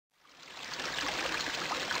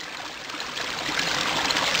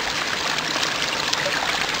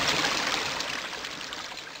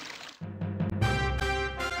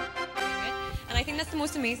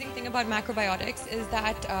amazing thing about macrobiotics is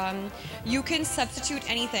that you can substitute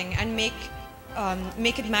anything and make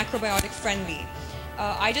it macrobiotic friendly.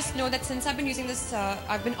 I just know that since I've been using this,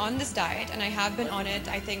 I've been on this diet, and I have been on it,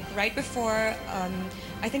 I think, right before,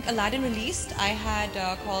 I think Aladdin released. I had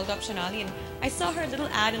called up Shonali, and I saw her little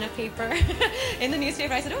ad in a paper, in the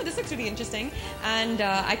newspaper. I said, oh, this looks really interesting. And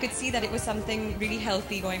I could see that it was something really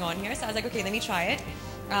healthy going on here. So I was like, okay, let me try it.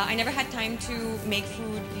 I never had time to make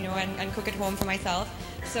food, you know, and cook at home for myself.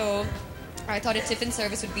 So I thought a tiffin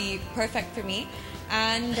service would be perfect for me.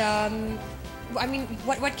 And I mean,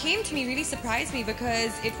 what came to me really surprised me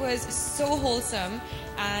because it was so wholesome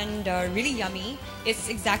and really yummy. It's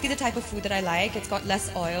exactly the type of food that I like. It's got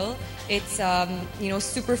less oil. It's you know,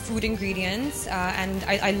 super food ingredients, and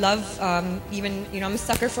I love even, you know, I'm a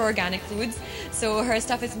sucker for organic foods. So her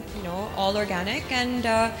stuff is, you know, all organic, and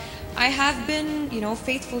I have been, you know,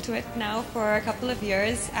 faithful to it now for a couple of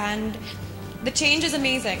years, and the change is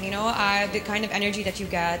amazing. You know, the kind of energy that you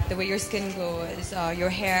get, the way your skin glows, your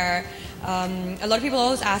hair. A lot of people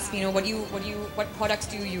always ask me, you know, what products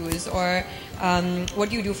do you use, or what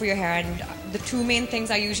do you do for your hair? And the two main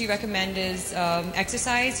things I usually recommend is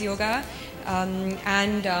exercise, yoga,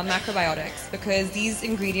 and macrobiotics, because these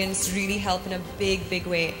ingredients really help in a big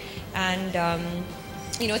way. And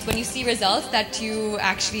you know, it's when you see results that you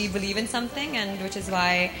actually believe in something, and which is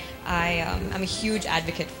why I'm a huge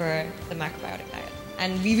advocate for the macrobiotic diet.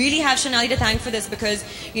 And we really have Shonali to thank for this, because,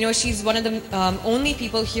 you know, she's one of the only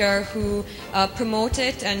people here who promote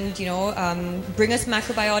it and, you know, bring us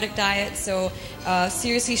macrobiotic diet. So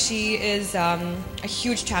seriously, she is a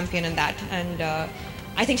huge champion in that, and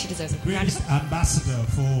I think she deserves it. Greatest ambassador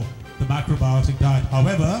for the macrobiotic diet.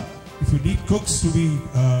 However, if you need cooks to be,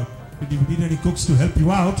 if you need any cooks to help you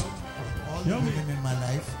out, all the women in my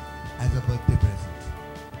life as a birthday present,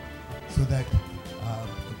 so that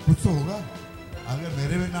कुछ तो होगा. अगर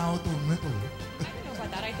मेरे में ना हो तो उनमें तो हो. I don't know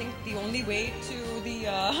about that. I think the only way to the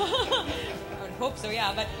I would hope so,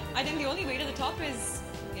 yeah. But I think the only way to the top is,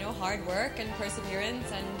 you know, hard work and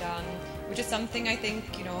perseverance, and which is something I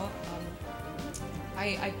think, you know,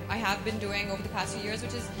 I have been doing over the past few years,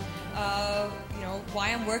 which is you know, why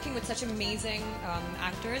I'm working with such amazing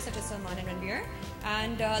actors such as Salman and Ranbir.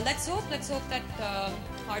 And let's hope that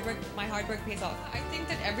my hard work pays off. I think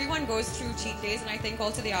that everyone goes through cheat days, and I think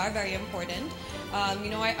also they are very important. You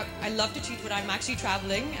know, I love to cheat when I'm actually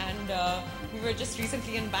traveling, and we were just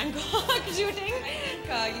recently in Bangkok shooting.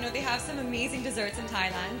 You know, they have some amazing desserts in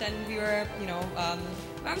Thailand, and we were, you know,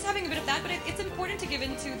 I was having a bit of that, but it's important to give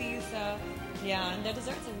into these. Yeah, and their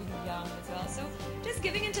desserts are really yum as well. So just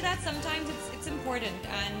giving into that sometimes it's important,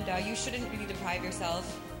 and you shouldn't really deprive yourself.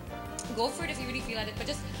 Go for it if you really feel at it, but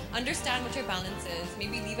just understand what your balance is.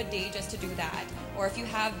 Maybe leave a day just to do that, or if you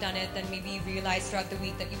have done it, then maybe realize throughout the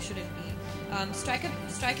week that you shouldn't be.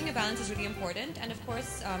 Striking a balance is really important, and of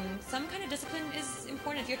course, some kind of discipline is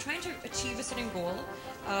important. If you're trying to achieve a certain goal,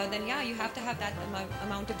 then yeah, you have to have that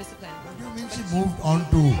amount of discipline. What do you mean she moved on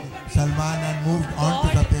to Salman and moved on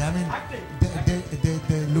to Satya? I mean,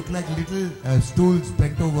 they look like little stools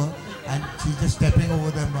bent over, and she's just stepping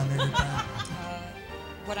over them one at a time.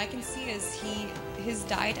 What I can see is his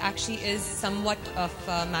diet actually is somewhat of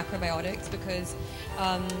macrobiotics, because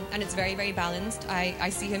and it's very balanced. I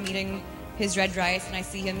see him eating his red rice, and I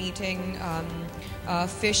see him eating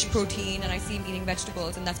fish protein, and I see him eating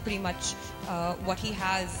vegetables, and that's pretty much what he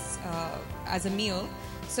has as a meal.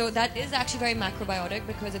 So that is actually very macrobiotic,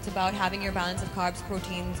 because it's about having your balance of carbs,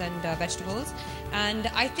 proteins, and vegetables. And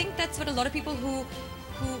I think that's what a lot of people who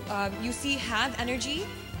you see have energy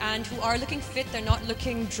and who are looking fit, they're not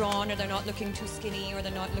looking drawn, or they're not looking too skinny, or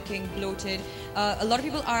they're not looking bloated. A lot of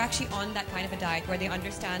people are actually on that kind of a diet where they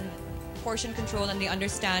understand portion control, and they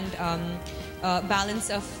understand balance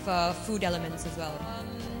of food elements as well.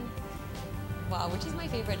 Wow, which is my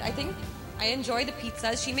favorite? I think I enjoy the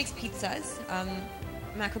pizzas. She makes pizzas,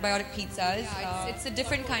 macrobiotic pizzas. Yeah, it's a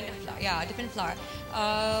different kind of flour. Yeah, a different flour.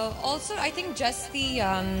 Also, I think just the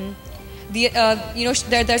you know,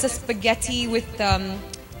 there's a spaghetti with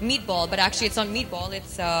meatball, but actually it's not meatball,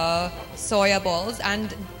 it's soya balls,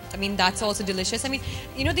 and I mean, that's also delicious. I mean,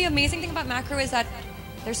 you know, the amazing thing about macro is that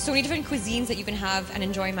there's so many different cuisines that you can have and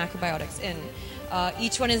enjoy macrobiotics in.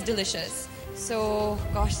 Each one is delicious. So,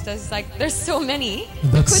 gosh, there's so many.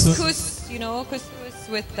 Couscous, you know, couscous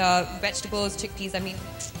with vegetables, chickpeas. I mean,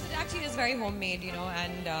 it actually is very homemade, you know,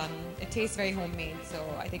 and it tastes very homemade. So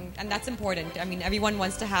I think, and that's important. I mean, everyone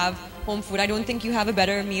wants to have home food. I don't think you have a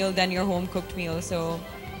better meal than your home cooked meal. So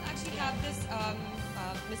actually have this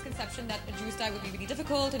misconception that a juice diet would be really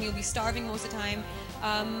difficult and you'll be starving most of the time.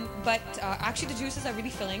 But actually the juices are really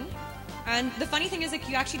filling. And the funny thing is, like,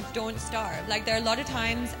 you actually don't starve. Like, there are a lot of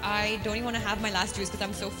times I don't even want to have my last juice because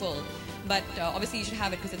I'm so full. But obviously you should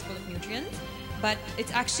have it because it's full of nutrients. But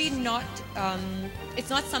it's actually not, it's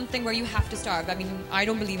not something where you have to starve. I mean, I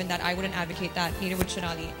don't believe in that. I wouldn't advocate that, neither would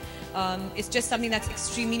Shonali. It's just something that's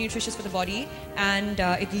extremely nutritious for the body, and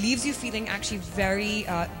it leaves you feeling actually very,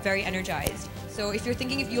 very energized. So if you're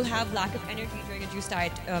thinking if you'll have lack of energy during a juice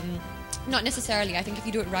diet, not necessarily. I think if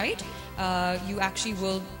you do it right, you actually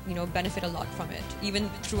will, benefit a lot from it, even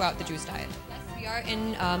throughout the juice diet. We are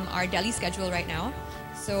in our Delhi schedule right now,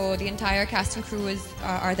 so the entire cast and crew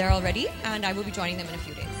are there already, and I will be joining them in a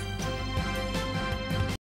few days.